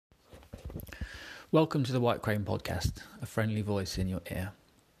Welcome to the White Crane Podcast, a friendly voice in your ear.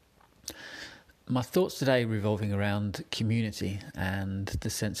 My thoughts today revolving around community and the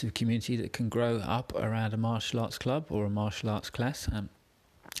sense of community that can grow up around a martial arts club or a martial arts class.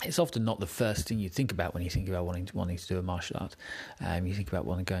 It's often not the first thing you think about when you think about wanting to do a martial art. You think about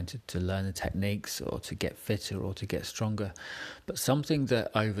going to learn the techniques or to get fitter or to get stronger. But something that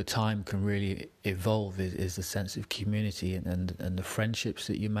over time can really evolve is the sense of community and the friendships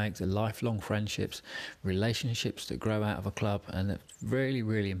that you make, the lifelong friendships, relationships that grow out of a club. And a really,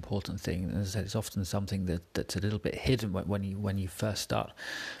 really important thing. And as I said, it's often something that's a little bit hidden when you first start.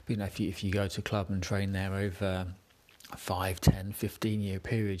 But, if you go to a club and train there over 5, 10, 15-year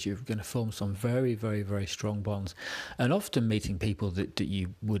periods, you're going to form some very, very, very strong bonds, and often meeting people that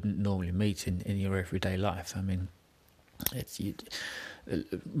you wouldn't normally meet in your everyday life. I mean,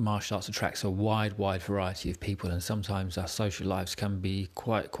 martial arts attracts a wide variety of people, and sometimes our social lives can be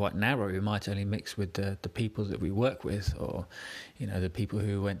quite narrow. We might only mix with the people that we work with, or the people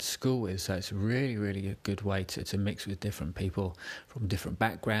who we went to school with. So it's really, really a good way to mix with different people from different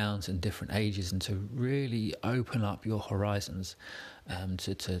backgrounds and different ages, and to really open up your horizons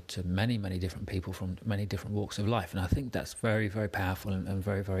to many, many different people from many different walks of life. And I think that's very, very powerful and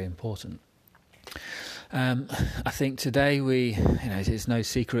very, very important. I think today it's no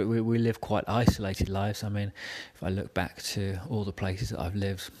secret we live quite isolated lives. I mean, if I look back to all the places that I've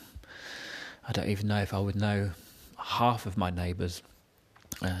lived, I don't even know if I would know half of my neighbours.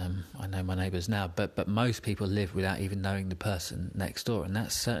 I know my neighbours now, but most people live without even knowing the person next door, and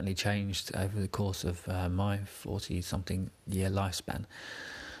that's certainly changed over the course of my 40-something year lifespan.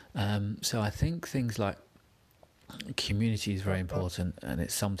 So I think things like community is very important, and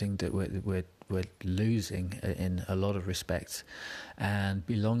it's something that we're losing in a lot of respects. And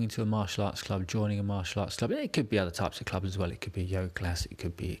belonging to a martial arts club, joining a martial arts club, it could be other types of clubs as well. It could be a yoga class, it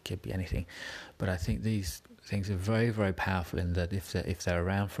could be anything. But I think these things are very, very powerful in that if they're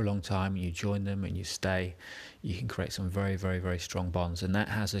around for a long time, you join them and you stay, you can create some very, very, very strong bonds, and that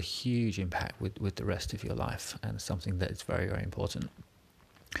has a huge impact with the rest of your life, and something that is very, very important.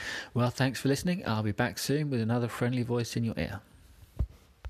 Well, thanks for listening. I'll be back soon with another friendly voice in your ear.